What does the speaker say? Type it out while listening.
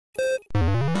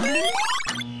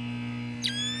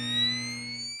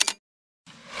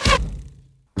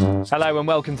Hello and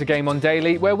welcome to Game On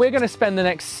Daily, where we're going to spend the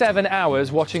next 7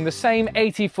 hours watching the same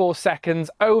 84 seconds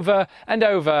over and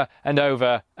over and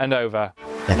over and over.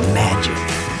 That magic.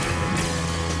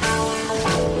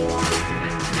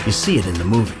 You see it in the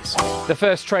movies. The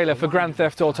first trailer for Grand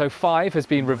Theft Auto 5 has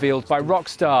been revealed by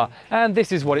Rockstar, and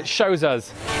this is what it shows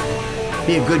us.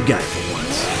 Be a good guy for once.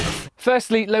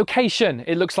 Firstly, location.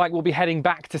 It looks like we'll be heading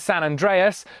back to San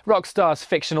Andreas, Rockstar's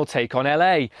fictional take on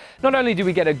LA. Not only do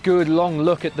we get a good long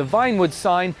look at the Vinewood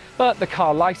sign, but the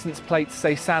car license plates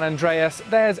say San Andreas,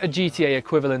 there's a GTA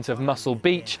equivalent of Muscle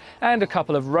Beach, and a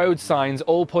couple of road signs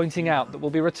all pointing out that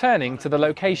we'll be returning to the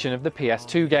location of the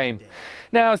PS2 game.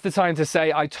 Now's the time to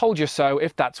say I told you so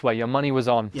if that's where your money was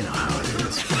on. You know how it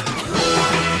is.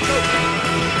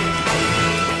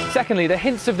 Secondly, the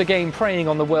hints of the game preying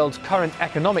on the world's current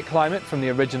economic climate from the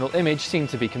original image seem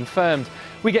to be confirmed.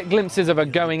 We get glimpses of a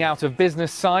going out of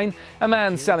business sign, a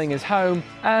man selling his home,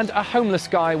 and a homeless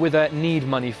guy with a need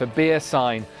money for beer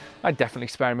sign. I'd definitely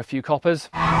spare him a few coppers.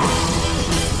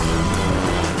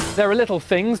 There are little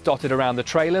things dotted around the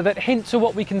trailer that hint to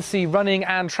what we can see running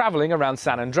and travelling around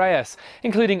San Andreas,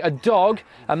 including a dog,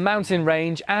 a mountain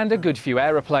range and a good few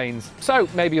aeroplanes. So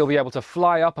maybe you'll be able to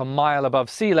fly up a mile above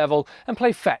sea level and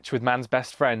play fetch with man's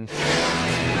best friend.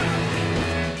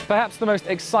 Perhaps the most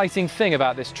exciting thing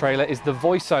about this trailer is the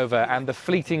voiceover and the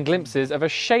fleeting glimpses of a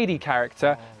shady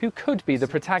character who could be the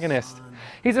protagonist.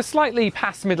 He's a slightly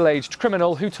past middle-aged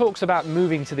criminal who talks about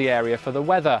moving to the area for the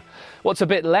weather. What's a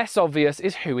bit less obvious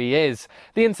is who he is.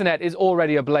 The internet is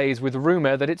already ablaze with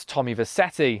rumour that it's Tommy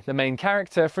Vercetti, the main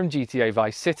character from GTA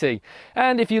Vice City.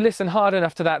 And if you listen hard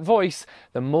enough to that voice,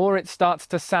 the more it starts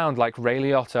to sound like Ray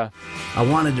Liotta.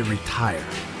 I wanted to retire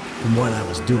from what I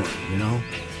was doing, you know?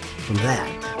 From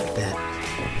that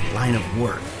line of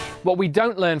work. What we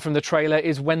don't learn from the trailer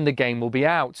is when the game will be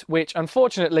out, which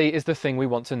unfortunately is the thing we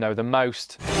want to know the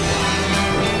most.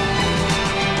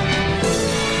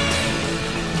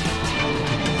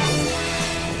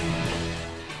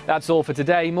 That's all for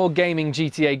today. More gaming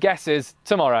GTA guesses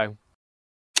tomorrow.